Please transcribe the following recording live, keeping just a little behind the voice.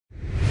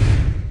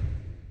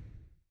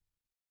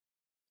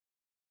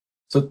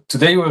So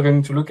today we're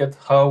going to look at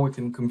how we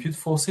can compute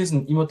forces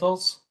in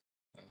e-motors.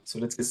 So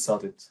let's get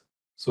started.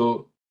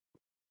 So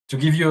to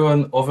give you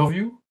an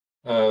overview,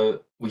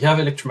 we have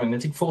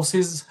electromagnetic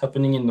forces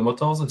happening in the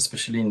motors,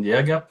 especially in the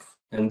air gap.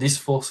 And these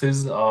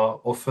forces are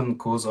often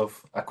cause of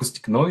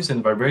acoustic noise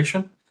and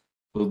vibration.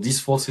 So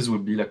these forces will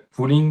be like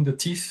pulling the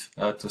teeth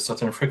at a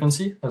certain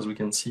frequency, as we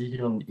can see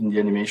here in the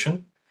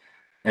animation.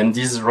 And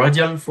these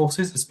radial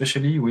forces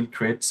especially will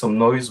create some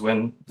noise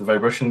when the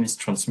vibration is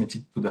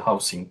transmitted to the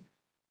housing.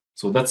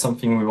 So that's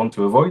something we want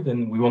to avoid,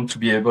 and we want to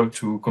be able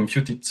to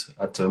compute it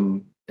at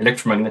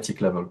electromagnetic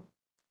level.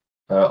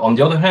 On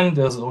the other hand,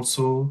 there's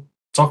also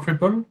torque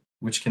ripple,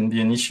 which can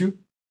be an issue.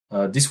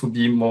 This would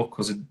be more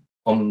caused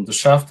on the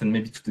shaft and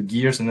maybe to the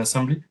gears and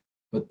assembly.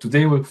 But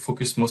today we'll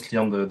focus mostly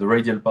on the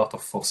radial part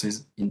of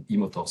forces in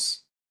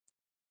e-motors.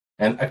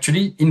 And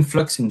actually, in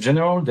flux in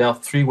general, there are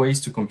three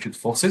ways to compute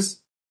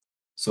forces.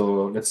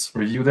 So let's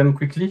review them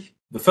quickly.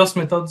 The first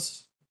method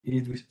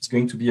is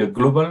going to be a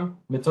global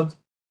method.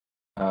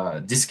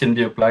 This can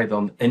be applied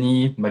on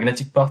any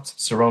magnetic part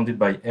surrounded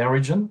by air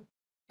region.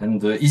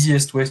 And the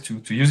easiest way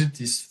to use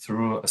it is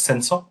through a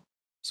sensor.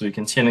 So you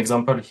can see an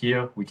example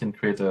here. We can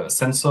create a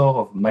sensor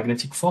of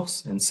magnetic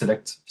force and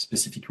select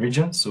specific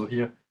regions. So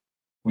here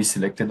we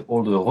selected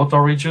all the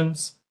rotor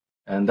regions.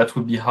 And that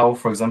would be how,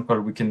 for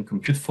example, we can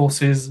compute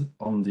forces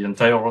on the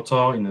entire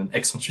rotor in an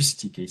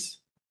eccentricity case.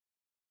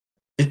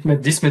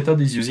 This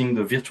method is using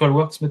the virtual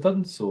works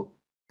method. So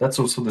that's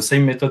also the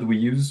same method we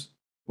use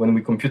when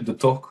we compute the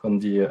torque on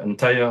the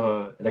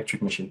entire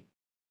electric machine.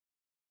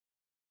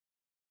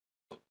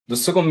 The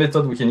second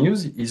method we can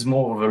use is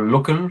more of a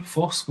local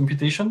force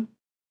computation.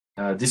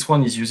 This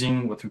one is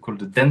using what we call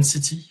the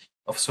density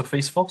of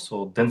surface force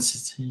or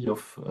density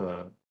of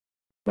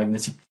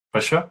magnetic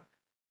pressure.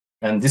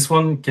 And this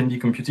one can be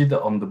computed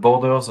on the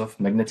borders of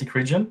magnetic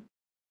region.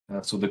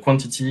 So the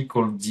quantity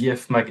called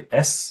dF mag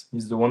S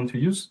is the one to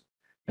use.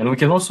 And we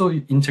can also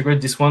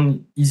integrate this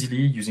one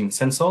easily using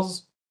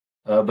sensors.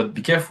 But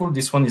be careful,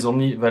 this one is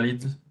only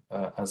valid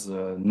as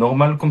a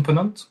normal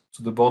component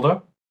to the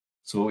border.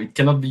 So it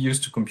cannot be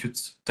used to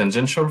compute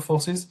tangential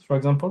forces, for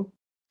example.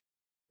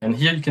 And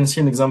here you can see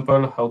an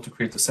example how to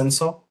create a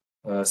sensor,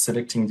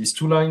 selecting these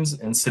two lines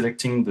and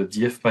selecting the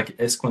dF mag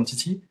S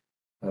quantity.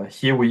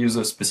 Here we use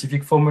a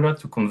specific formula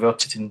to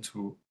convert it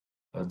into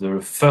the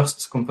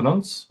first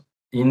component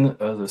in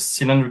the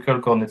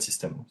cylindrical coordinate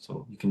system.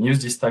 So you can use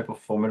this type of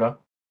formula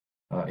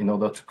in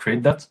order to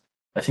create that.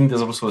 I think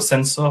there's also a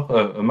sensor,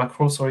 a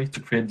macro, sorry, to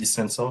create this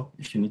sensor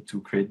if you need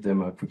to create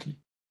them quickly.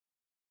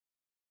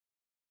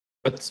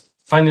 But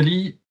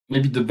finally,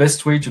 maybe the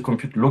best way to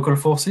compute local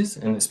forces,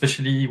 and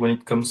especially when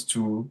it comes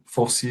to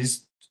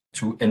forces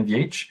to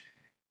NVH,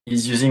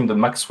 is using the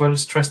Maxwell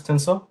stress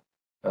tensor.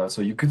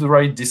 So you could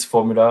write this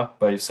formula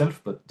by yourself,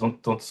 but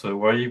don't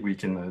worry, we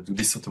can do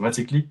this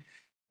automatically.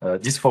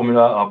 These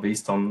formula are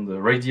based on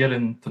the radial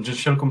and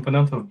tangential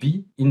component of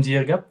B in the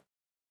air gap.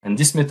 And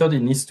this method,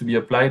 it needs to be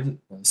applied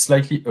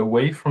slightly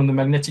away from the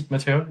magnetic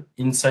material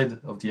inside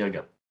of the air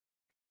gap.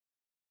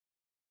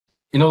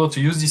 In order to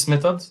use this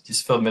method,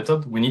 this third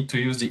method, we need to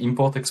use the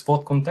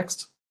import-export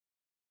context.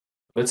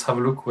 Let's have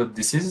a look what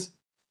this is.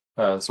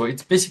 So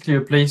it's basically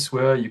a place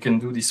where you can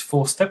do these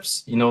 4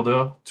 steps in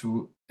order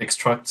to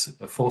extract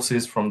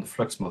forces from the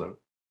flux model.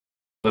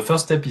 The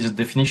first step is a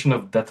definition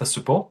of data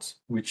support,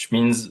 which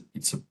means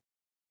it's a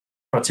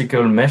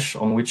practical mesh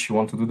on which you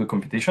want to do the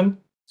computation.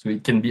 So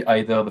it can be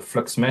either the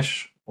flux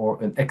mesh or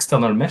an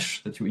external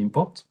mesh that you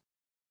import.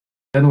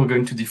 Then we're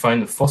going to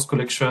define a force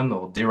collection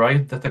or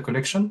derived data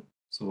collection.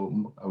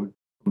 So I will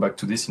come back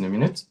to this in a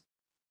minute.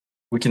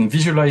 We can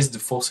visualize the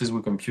forces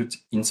we compute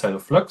inside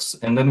of flux,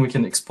 and then we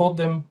can export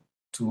them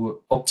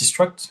to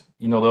OptiStruct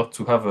in order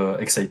to have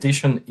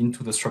excitation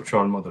into the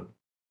structural model.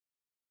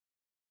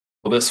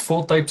 So there's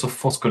 4 types of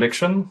force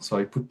collection. So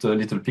I put a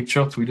little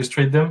picture to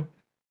illustrate them.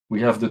 We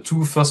have the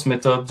 2 first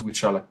methods,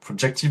 which are like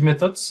projective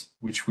methods,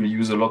 which we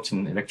use a lot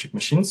in electric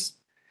machines.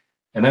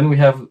 And then we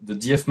have the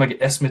dF mag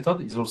S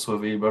method, is also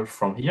available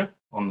from here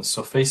on the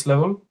surface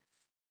level.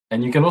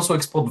 And you can also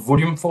export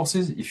volume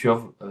forces. If you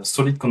have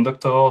solid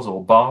conductors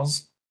or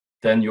bars,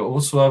 then you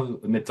also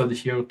have a method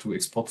here to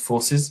export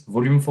forces,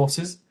 volume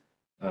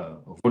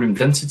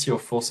density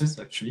of forces,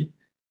 actually.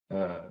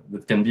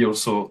 That can be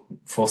also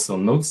force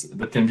on nodes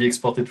that can be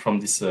exported from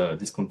this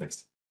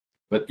context.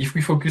 But if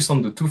we focus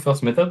on the 2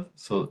 first methods,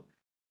 so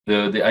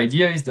the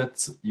idea is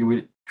that you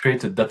will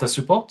create a data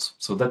support.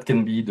 So that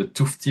can be the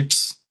tooth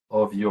tips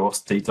of your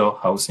stator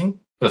housing,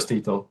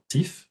 stator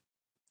teeth.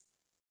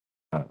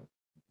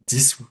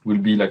 This will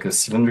be like a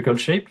cylindrical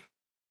shape.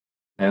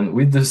 And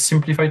with the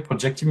simplified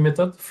projective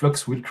method,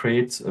 Flux will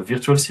create a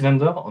virtual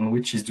cylinder on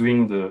which is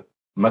doing the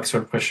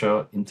Maxwell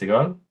pressure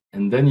integral.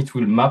 And then it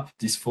will map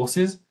these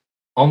forces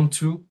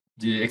onto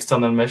the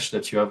external mesh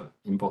that you have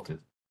imported.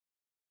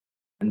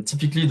 And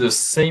typically the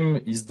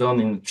same is done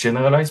in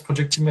generalized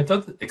projective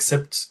method,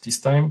 except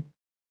this time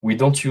we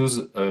don't use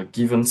a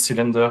given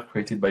cylinder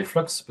created by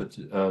Flux, but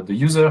the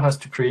user has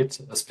to create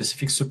a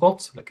specific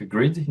support, like a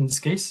grid in this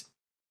case,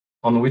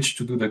 on which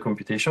to do the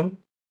computation.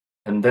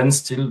 and then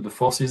still the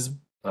forces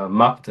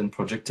mapped and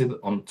projected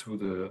onto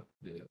the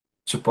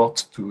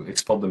support to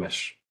export the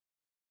mesh.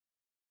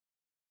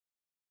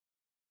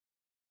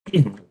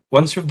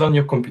 Once you've done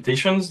your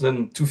computations,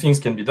 then two things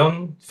can be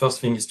done. First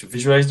thing is to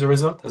visualize the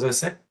result, as I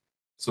said.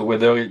 So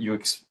whether you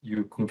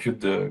compute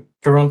the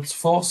current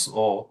force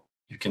or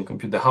you can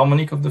compute the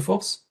harmonic of the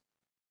force.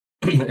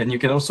 And you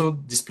can also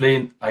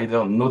display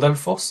either nodal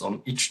force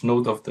on each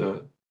node of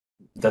the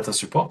data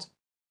support,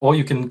 or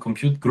you can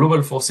compute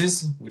global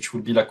forces, which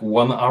would be like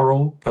one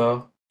arrow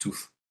per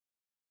tooth.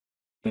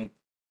 And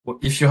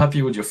if you're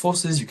happy with your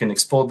forces, you can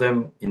export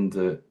them in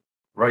the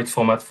right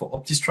format for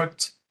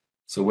OptiStruct.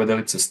 So whether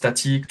it's a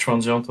static,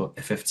 transient, or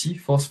FFT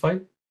force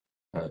file.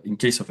 In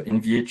case of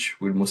NVH,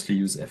 we'll mostly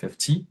use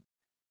FFT.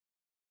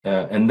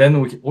 And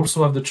then we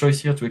also have the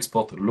choice here to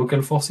export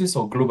local forces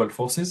or global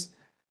forces.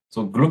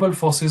 So global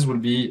forces will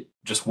be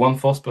just one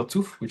force per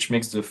tooth, which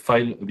makes the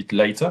file a bit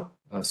lighter.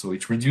 So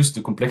it reduces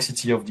the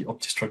complexity of the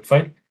OptiStruct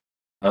file,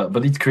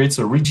 but it creates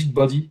a rigid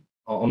body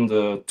on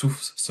the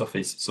tooth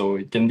surface. So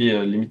it can be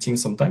limiting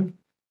sometimes,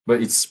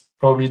 but it's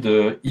probably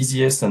the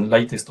easiest and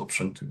lightest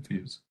option to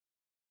use.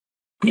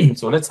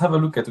 So let's have a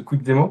look at a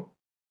quick demo,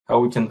 how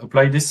we can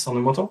apply this on a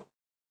motor.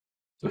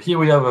 So here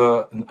we have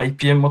an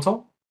IPM motor,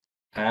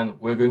 and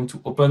we're going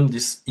to open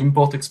this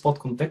import-export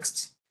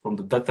context from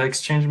the data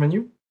exchange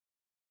menu.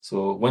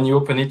 So when you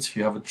open it,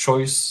 you have a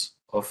choice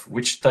of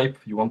which type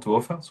you want to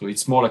offer. So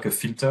it's more like a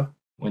filter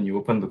when you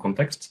open the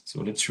context.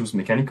 So let's choose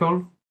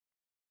mechanical.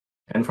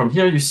 And from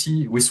here, you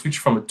see we switch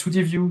from a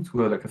 2D view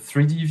to like a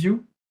 3D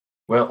view,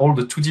 where all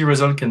the 2D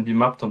result can be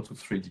mapped onto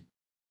 3D.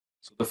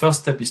 So the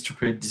first step is to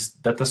create this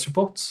data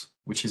support,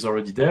 which is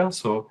already there.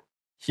 So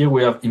here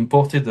we have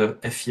imported the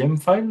FEM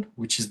file,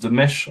 which is the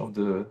mesh of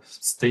the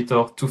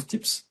stator tooth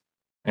tips.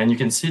 And you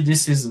can see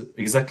this is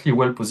exactly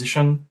well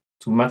positioned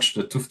to match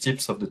the tooth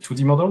tips of the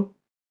 2D model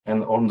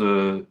and on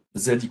the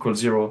Z =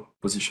 0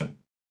 position.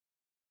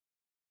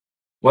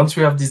 Once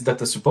we have this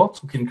data support,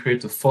 we can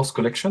create a force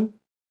collection.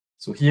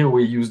 So here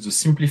we use the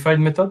simplified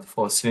method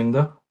for a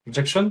cylinder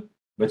projection,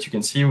 but you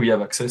can see we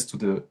have access to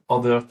the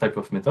other type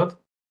of method.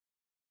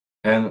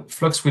 And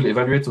Flux will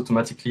evaluate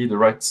automatically the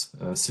right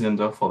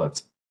cylinder for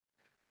that.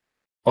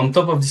 On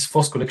top of this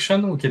force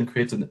collection, we can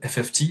create an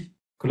FFT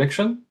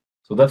collection.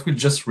 So that will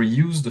just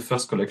reuse the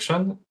first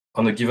collection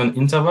on a given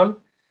interval.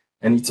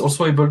 And it's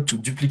also able to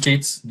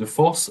duplicate the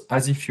force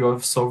as if you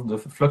have solved the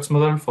flux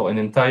model for an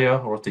entire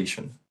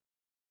rotation.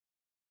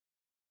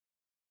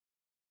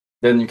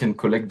 Then you can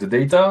collect the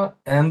data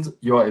and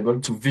you are able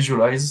to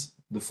visualize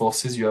the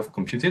forces you have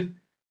computed.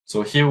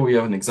 So here we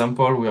have an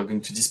example. We are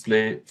going to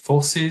display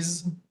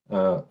forces,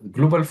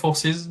 global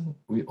forces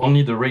with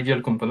only the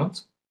radial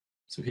component.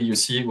 So here you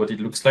see what it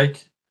looks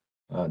like.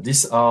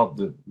 These are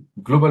the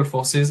global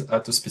forces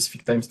at a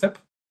specific time step,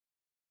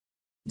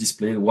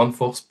 displayed one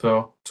force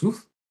per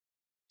tooth.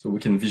 So we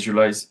can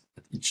visualize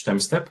at each time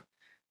step.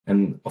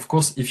 And of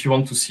course, if you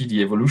want to see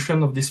the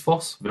evolution of this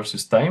force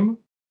versus time,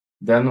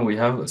 then we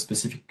have a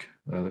specific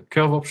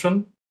curve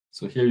option.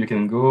 So here you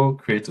can go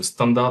create a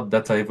standard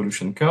data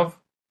evolution curve.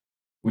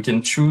 We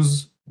can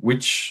choose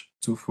which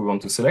tooth we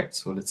want to select.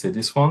 So let's say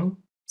this one,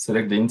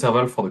 select the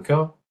interval for the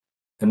curve.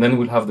 And then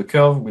we'll have the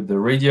curve with the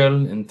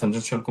radial and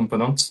tangential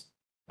components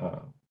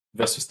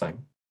versus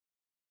time.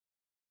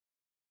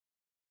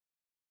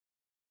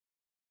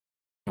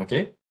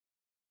 Okay.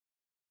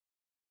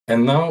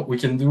 And now we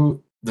can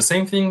do the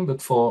same thing,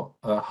 but for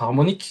a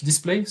harmonic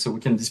display. So we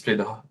can display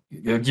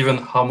the given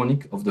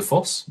harmonic of the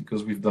force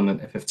because we've done an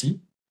FFT.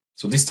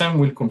 So this time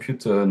we'll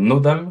compute a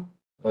nodal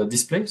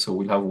display. So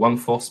we'll have one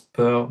force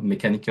per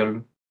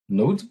mechanical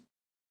node.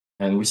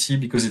 And we see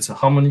because it's a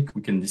harmonic,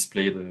 we can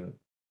display the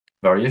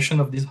variation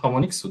of these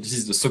harmonics. So this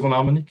is the second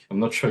harmonic. I'm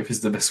not sure if it's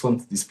the best one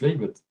to display,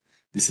 but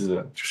this is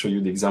to show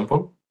you the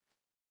example.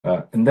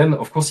 And then,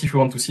 of course, if you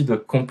want to see the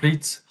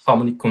complete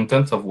harmonic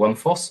content of one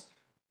force,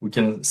 we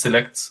can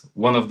select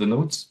one of the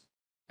nodes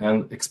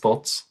and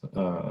export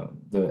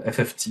the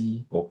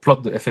FFT or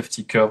plot the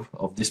FFT curve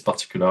of this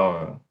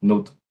particular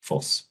node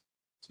force.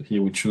 So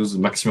here we choose the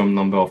maximum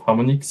number of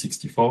harmonics,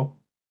 64.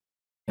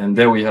 And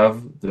there we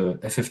have the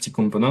FFT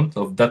component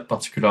of that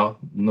particular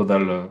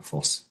nodal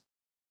force.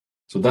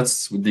 So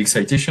that's with the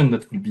excitation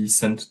that will be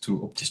sent to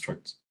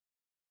OptiStruct.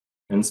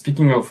 And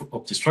speaking of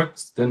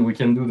OptiStruct, then we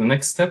can do the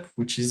next step,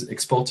 which is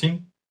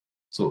exporting.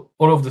 So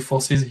all of the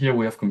forces here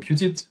we have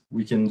computed.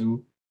 We can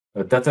do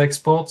a data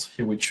export.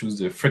 Here we choose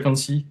the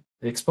frequency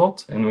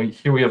export. And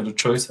here we have the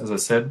choice, as I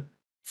said,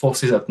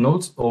 forces at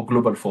nodes or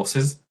global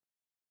forces.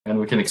 And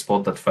we can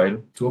export that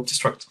file to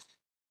OptiStruct.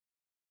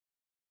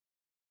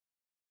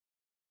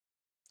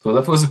 So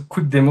that was a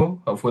quick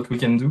demo of what we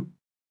can do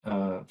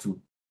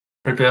to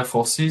prepare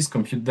forces,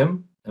 compute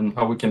them, and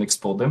how we can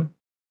export them.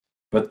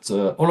 But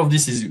all of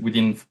this is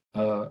within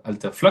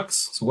Altair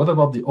Flux. So what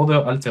about the other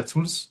Altair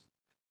tools?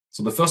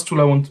 So the first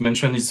tool I want to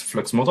mention is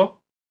Flux Motor.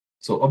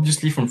 So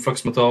obviously from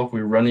Flux Motor,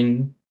 we're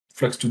running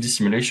Flux 2D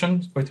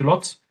simulation quite a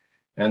lot.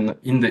 And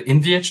in the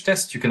NVH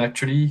test, you can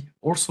actually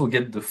also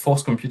get the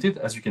force computed,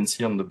 as you can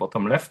see on the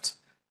bottom left.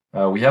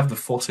 we have the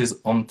forces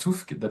on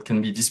tooth that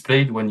can be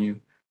displayed when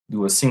you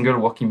do a single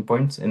working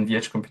point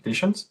NVH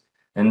computations.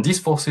 And these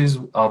forces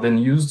are then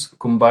used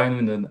combined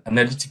with an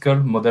analytical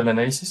model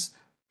analysis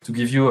to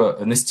give you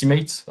an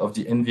estimate of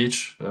the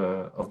NVH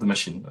of the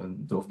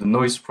machine, of the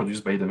noise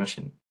produced by the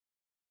machine.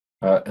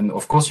 And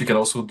of course, you can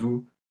also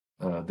do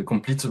the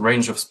complete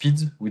range of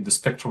speed with the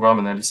spectrogram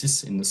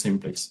analysis in the same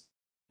place.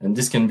 And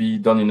this can be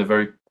done in a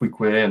very quick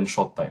way and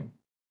short time.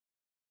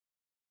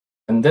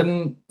 And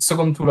then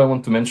second tool I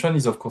want to mention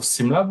is, of course,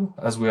 SimLab.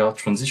 As we are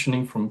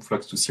transitioning from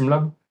Flux to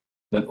SimLab,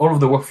 then all of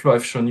the workflow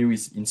I've shown you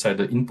is inside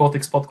the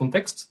import-export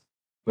context.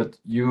 But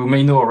you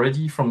may know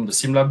already from the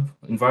SimLab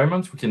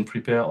environment, we can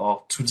prepare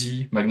our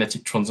 2D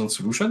magnetic transient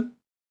solution.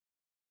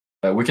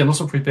 We can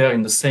also prepare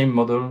in the same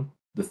model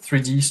the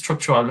 3D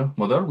structural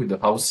model with the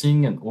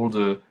housing and all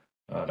the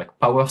like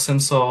power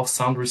sensor,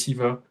 sound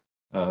receiver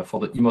for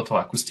the e-motor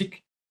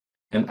acoustic.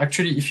 And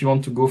actually, if you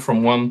want to go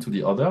from one to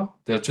the other,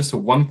 there's just a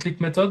one-click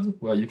method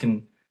where you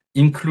can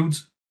include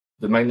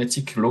the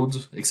magnetic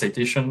load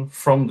excitation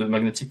from the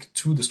magnetic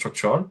to the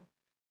structural.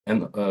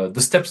 And the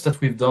steps that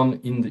we've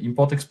done in the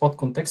import-export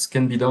context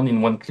can be done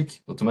in one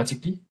click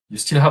automatically. You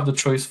still have the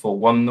choice for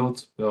one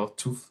node per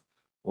tooth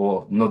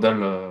or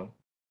nodal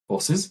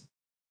forces.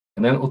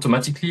 And then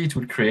automatically it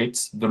will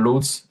create the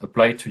loads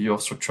applied to your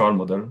structural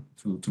model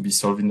to be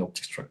solved in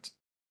OptiStruct.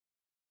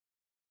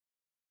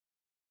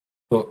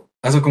 So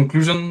as a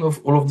conclusion of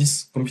all of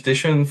these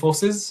computation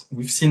forces,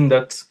 we've seen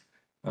that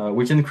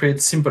we can create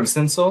simple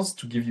sensors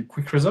to give you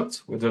quick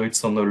results, whether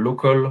it's on a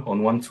local,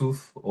 on one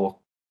tooth, or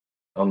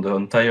on the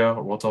entire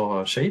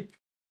rotor shape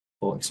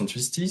or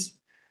eccentricities.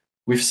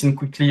 We've seen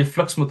quickly a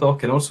flux motor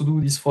can also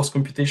do this force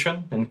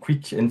computation and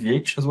quick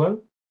NVH as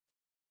well.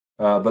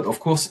 But of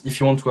course, if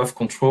you want to have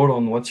control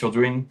on what you're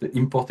doing, the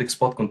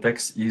import-export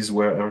context is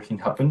where everything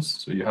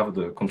happens. So you have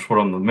the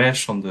control on the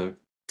mesh, on the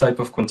type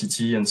of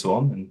quantity, and so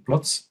on, and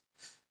plots.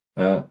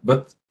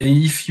 But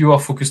if you are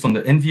focused on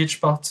the NVH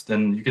part,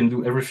 then you can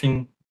do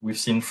everything we've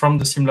seen from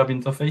the SimLab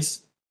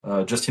interface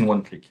just in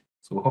one click.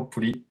 So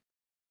hopefully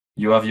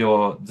you have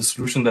the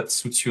solution that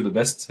suits you the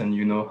best, and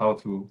you know how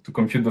to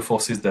compute the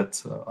forces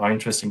that are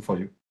interesting for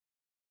you.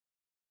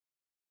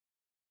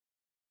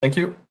 Thank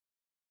you.